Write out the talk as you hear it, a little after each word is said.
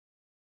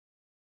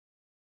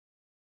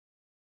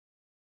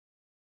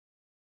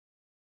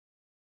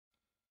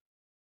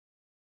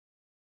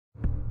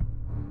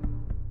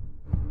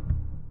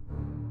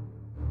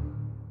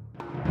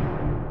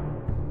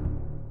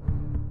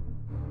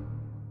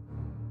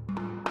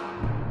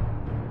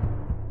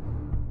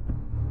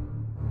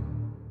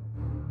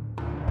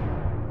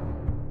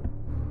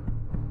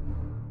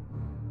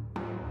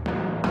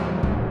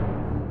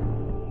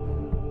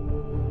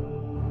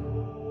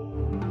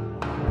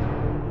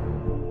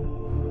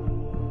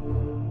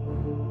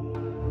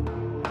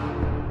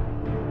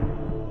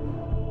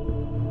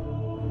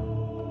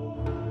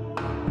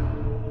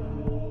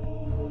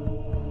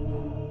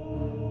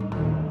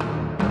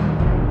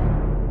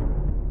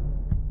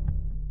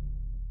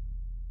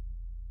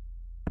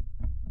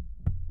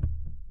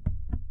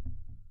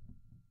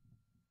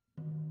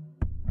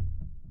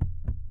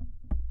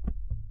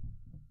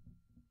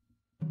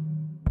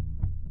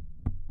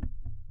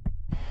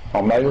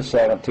On May the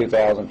 7th,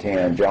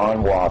 2010,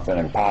 John Wathen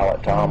and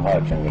pilot Tom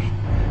Hutchins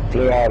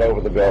flew out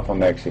over the Gulf of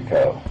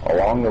Mexico.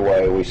 Along the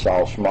way, we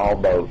saw small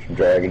boats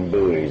dragging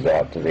buoys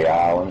out to the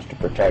islands to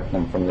protect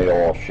them from the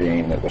oil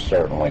sheen that was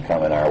certainly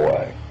coming our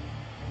way.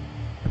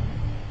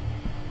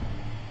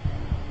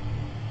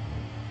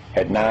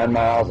 At 9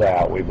 miles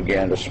out, we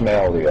began to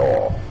smell the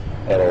oil.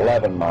 At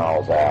 11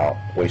 miles out,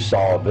 we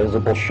saw a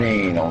visible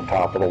sheen on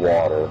top of the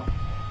water.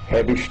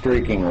 Heavy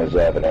streaking was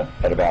evident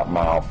at about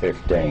mile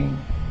 15.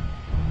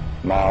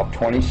 Mile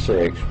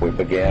 26, we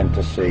began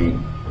to see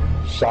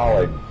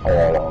solid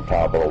oil on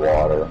top of the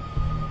water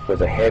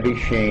with a heavy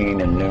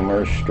sheen and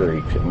numerous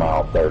streaks at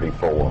mile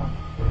 34.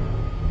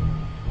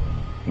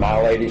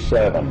 Mile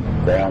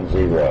 87, ground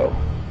zero.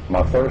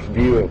 My first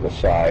view of the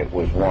site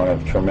was one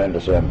of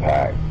tremendous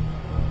impact.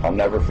 I'll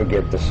never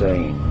forget the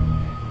scene.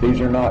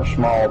 These are not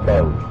small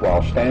boats.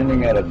 While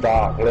standing at a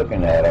dock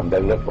looking at them,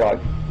 they look like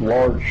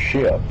large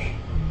ships.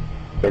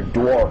 They're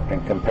dwarfed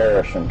in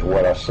comparison to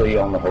what I see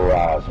on the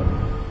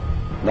horizon.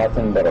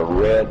 Nothing but a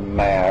red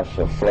mass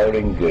of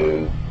floating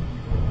goo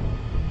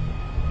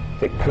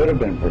that could have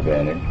been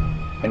prevented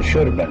and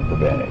should have been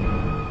prevented.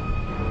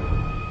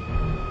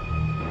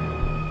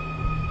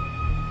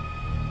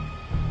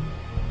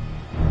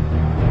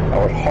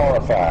 I was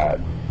horrified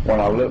when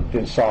I looked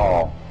and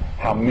saw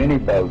how many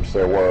boats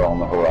there were on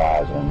the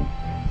horizon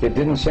that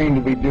didn't seem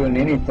to be doing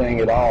anything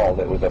at all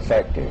that was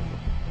effective.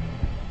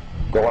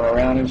 Going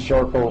around in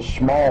circles,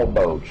 small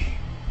boats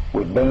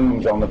with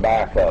booms on the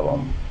back of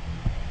them,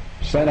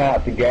 sent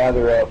out to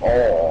gather up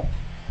oil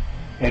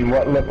in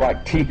what looked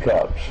like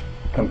teacups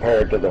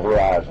compared to the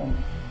horizon.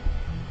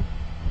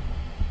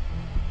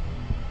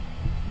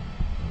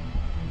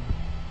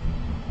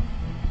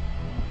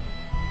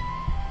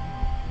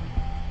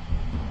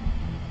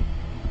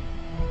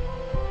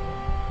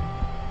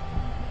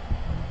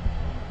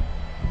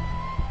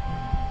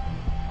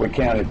 We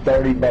counted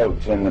 30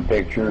 boats in the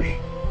pictures,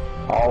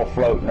 all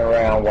floating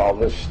around while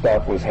this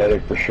stuff was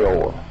headed for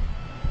shore.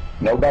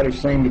 Nobody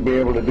seemed to be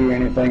able to do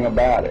anything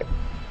about it.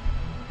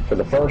 For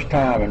the first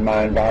time in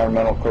my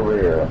environmental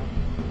career,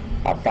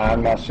 I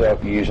find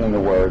myself using the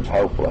words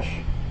hopeless.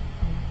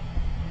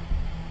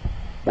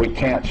 We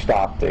can't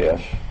stop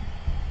this.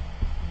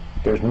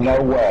 There's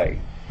no way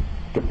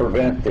to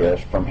prevent this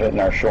from hitting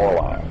our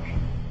shorelines.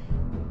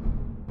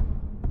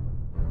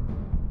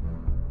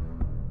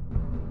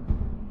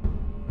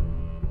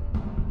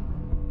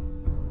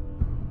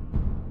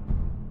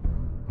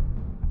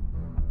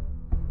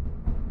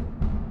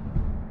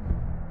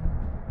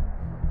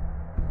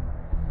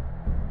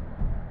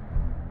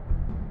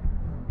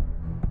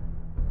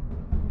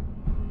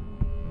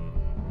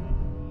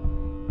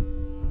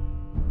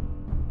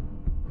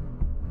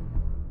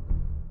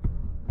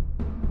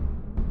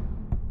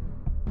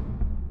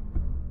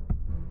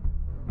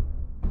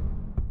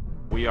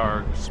 We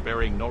are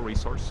sparing no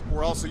resource.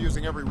 We're also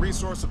using every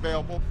resource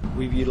available.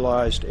 We've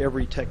utilized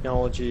every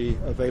technology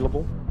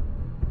available.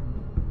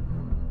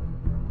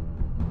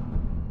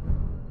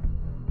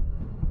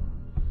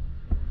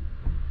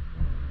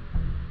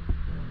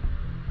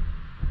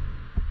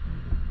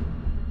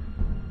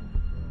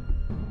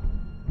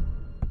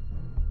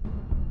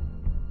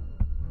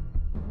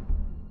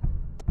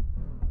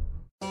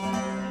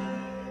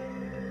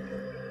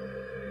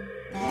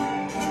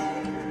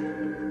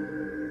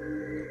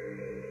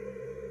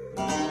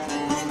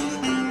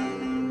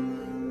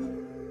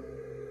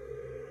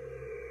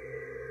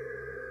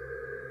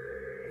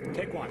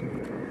 Take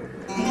one.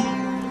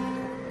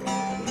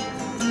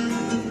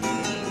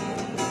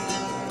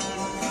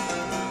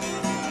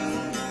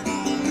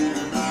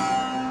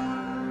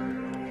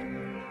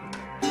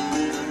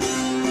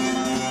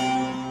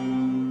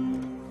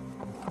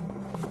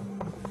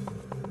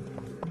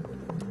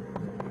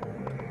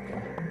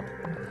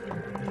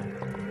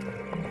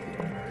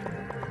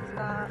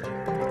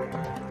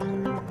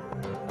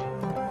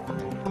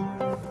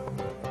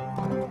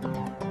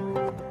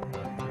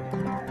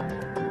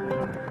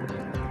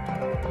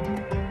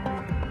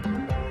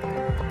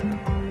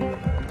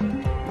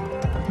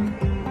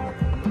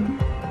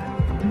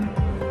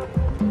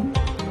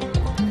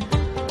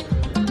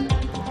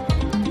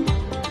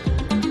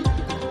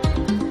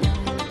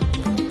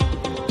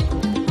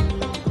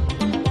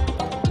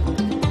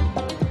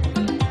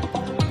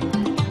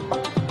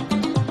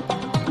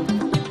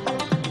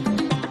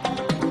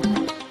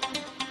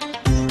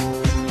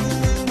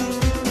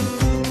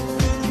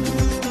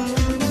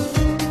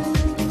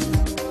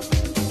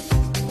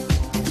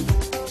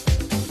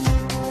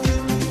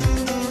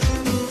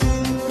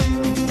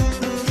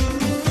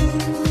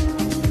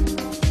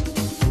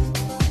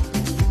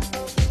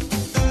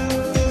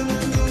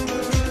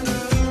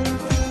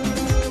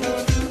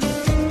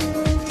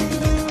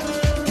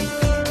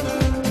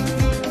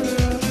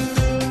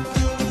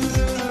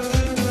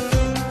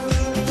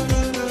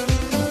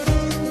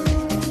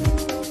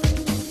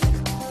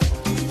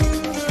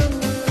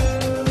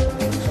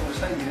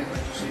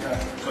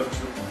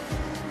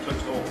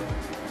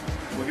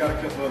 got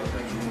a couple other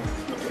things we want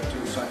to look at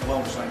too,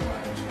 along the same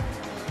lines.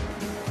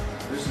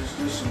 This is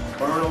just some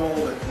burn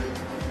oil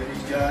that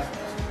he's got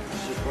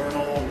is just burn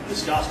oil and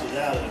viscosity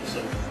out of it.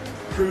 So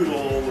crude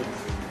oil would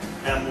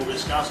have more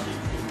viscosity.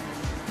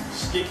 And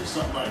stick to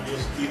something like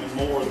this even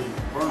more than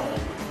burn oil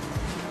would.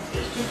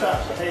 There's two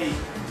types of hay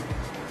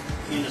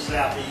in the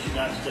southeast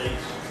United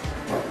States.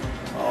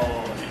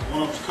 And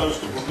one of them's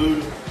coastal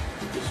Bermuda,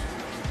 this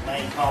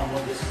main common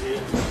one, this is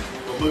it,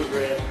 Bermuda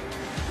grass.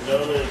 The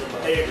other is the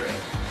Bahia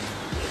grass.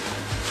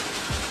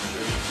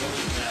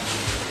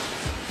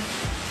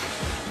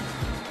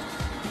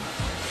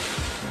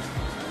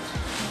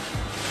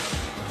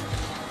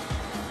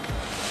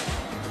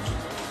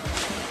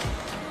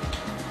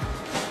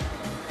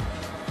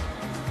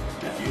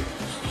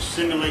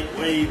 Simulate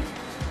wave,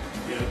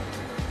 you know,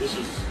 this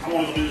is, I'm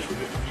only going to do this for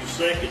just a few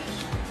seconds,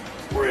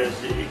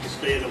 whereas it can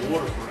stay in the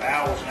water for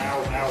hours and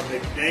hours and hours,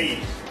 maybe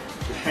days.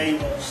 The hay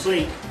won't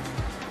sink,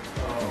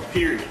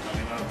 period. I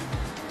mean,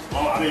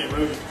 I've been in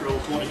erosion control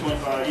 20,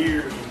 25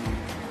 years,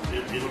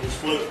 and it'll just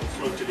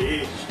float to the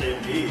edge and stay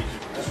on the edge.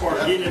 As far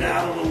as getting it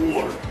out of the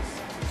water,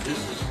 this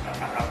is,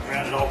 I've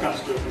grounded all kinds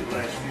of stuff in the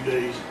last few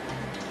days.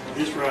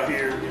 This right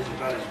here is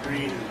about as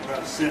green and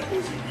about as simple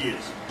as it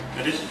gets.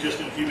 Now this is just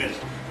in a few minutes.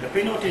 Now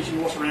pay no attention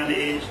to what's around the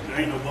edge. There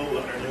ain't no bowl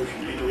up there in the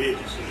ocean. There ain't no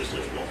edges. So just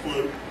let it go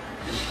float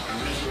and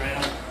mess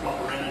around,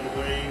 flop around in the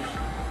waves.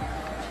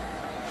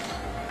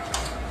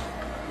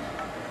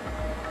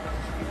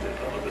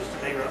 Look at this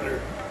hay right there.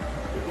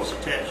 Look what's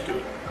attached to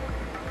it.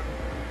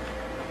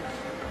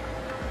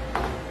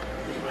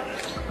 Look at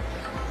that.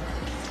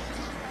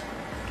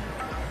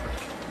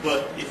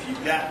 But if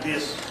you've got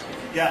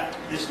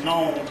this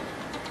known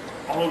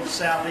all over the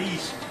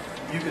southeast,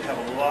 you could have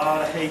a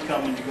lot of hay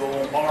coming to go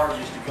on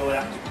barges to go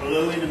out to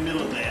blow in the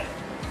middle of that.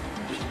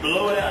 Just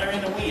blow it out there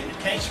in the wind. It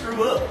can't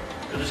screw up.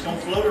 Because it's going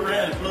to float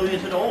around and float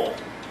into the oil.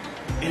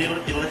 And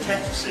it'll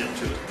attach itself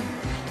to it.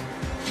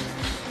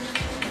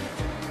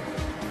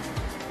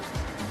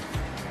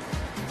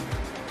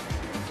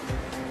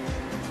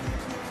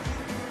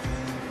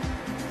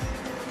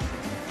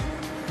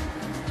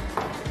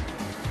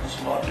 That's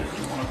a lot different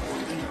than what I've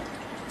done.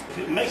 If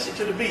it makes it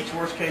to the beach,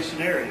 worst case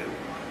scenario,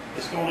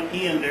 it's going to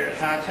end there at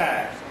high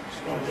tide. It's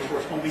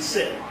going to be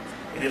set.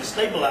 And it'll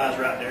stabilize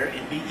right there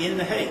and be in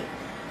the hay.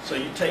 So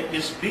you take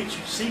this beach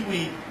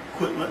seaweed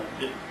equipment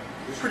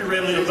that's pretty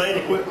readily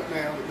available.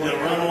 It'll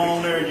run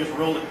along there and just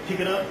roll it,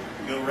 pick it up,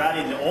 and go right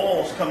in. The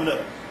oil's coming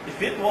up.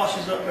 If it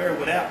washes up there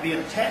without being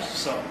attached to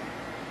something,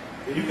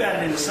 you got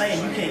it in the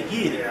sand, you can't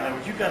get it. In other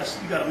words,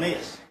 you got a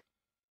mess.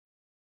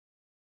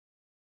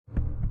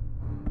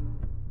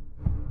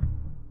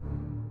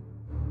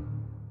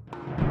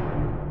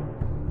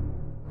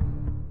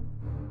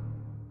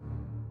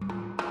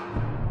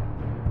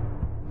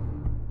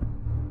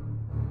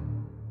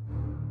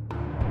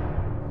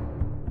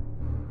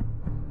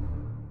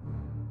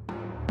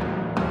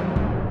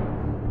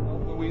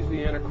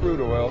 Louisiana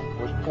crude oil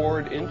was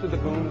poured into the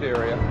boomed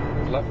area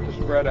and left to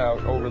spread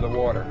out over the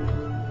water.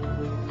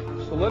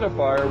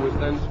 Solidifier was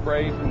then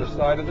sprayed from the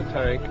side of the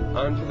tank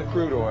onto the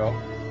crude oil,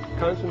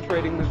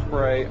 concentrating the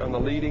spray on the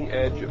leading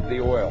edge of the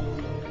oil.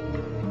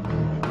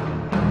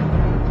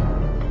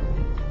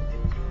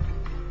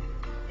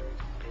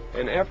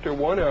 And after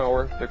 1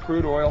 hour, the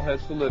crude oil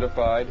has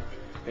solidified,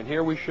 and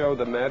here we show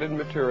the matted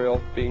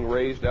material being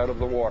raised out of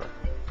the water.